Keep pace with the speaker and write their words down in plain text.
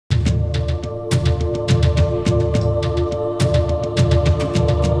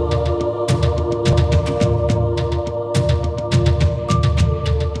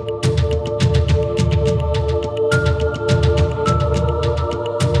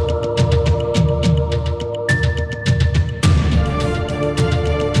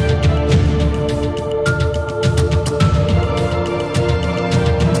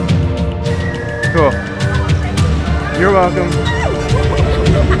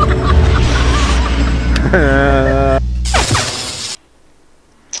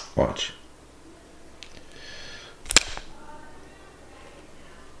Watch.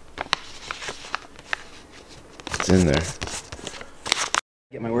 It's in there.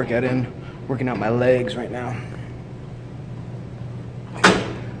 Get my workout in. Working out my legs right now.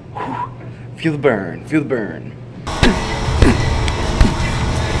 Feel the burn. Feel the burn.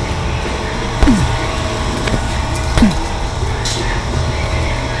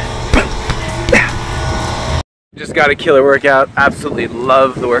 Just got a killer workout. Absolutely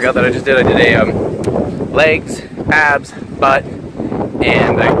love the workout that I just did. I did a legs, abs, butt,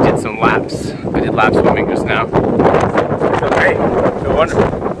 and I did some laps. I did lap swimming just now. Feel great. Feel wonderful.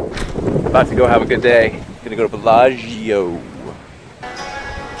 About to go have a good day. Gonna go to Bellagio.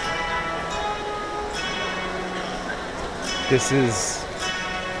 This is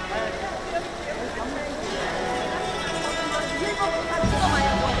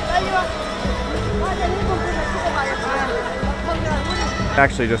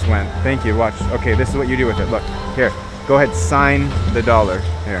actually just went. Thank you. Watch. Okay, this is what you do with it. Look. Here. Go ahead, sign the dollar.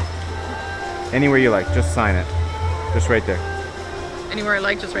 Here. Anywhere you like, just sign it. Just right there. Anywhere I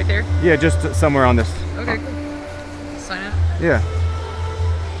like, just right there? Yeah, just somewhere on this. Okay, cool. Sign it? Yeah.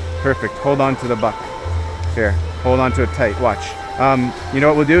 Perfect. Hold on to the buck. Here. Hold on to it tight. Watch. You know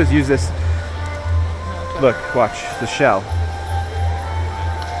what we'll do is use this. Look, watch. The shell.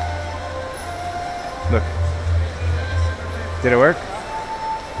 Look. Did it work?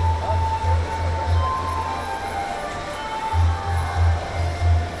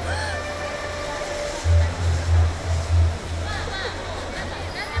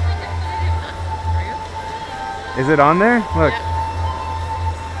 Is it on there? Look. Yeah.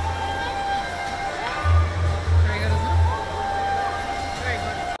 Very good, isn't it? Very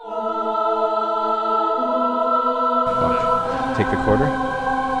good. Watch. Take the quarter.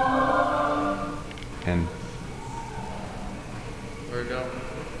 And where'd it go?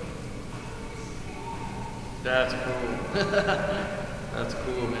 That's cool. That's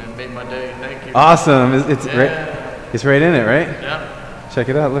cool, man. Made my day. Thank you. awesome. It's yeah. right. It's right in it, right? Yeah. Check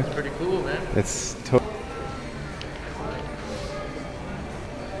it out. Look. It's pretty cool, man. It's totally.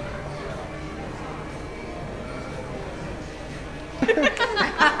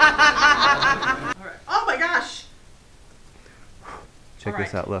 Oh my gosh! Check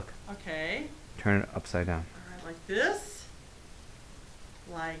this out. Look. Okay. Turn it upside down. Alright, like this.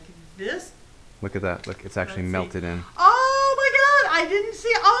 Like this. Look at that. Look, it's actually melted in. Oh my god! I didn't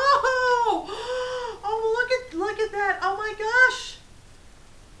see. Oh! Oh, look at that! Oh my gosh!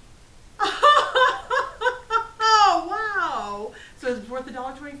 Oh wow! So it's worth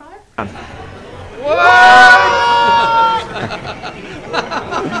 $1.25?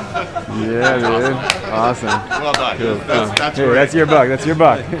 Yeah, dude. Awesome. Well done. Cool. That's Hey, great. that's your buck. That's your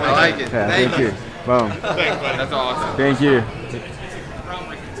buck. I like it. Yeah, thank you. Boom. Thanks, buddy. That's awesome. Thank you.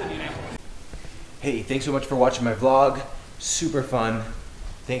 Hey, thanks so much for watching my vlog. Super fun.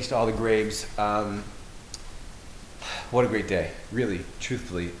 Thanks to all the Grabes. What a great day. Really,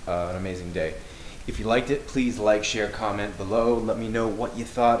 truthfully, an amazing day. If you liked it, please like, share, comment below. Let me know what you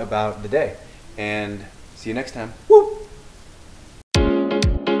thought about the day. And see you next time. Woo!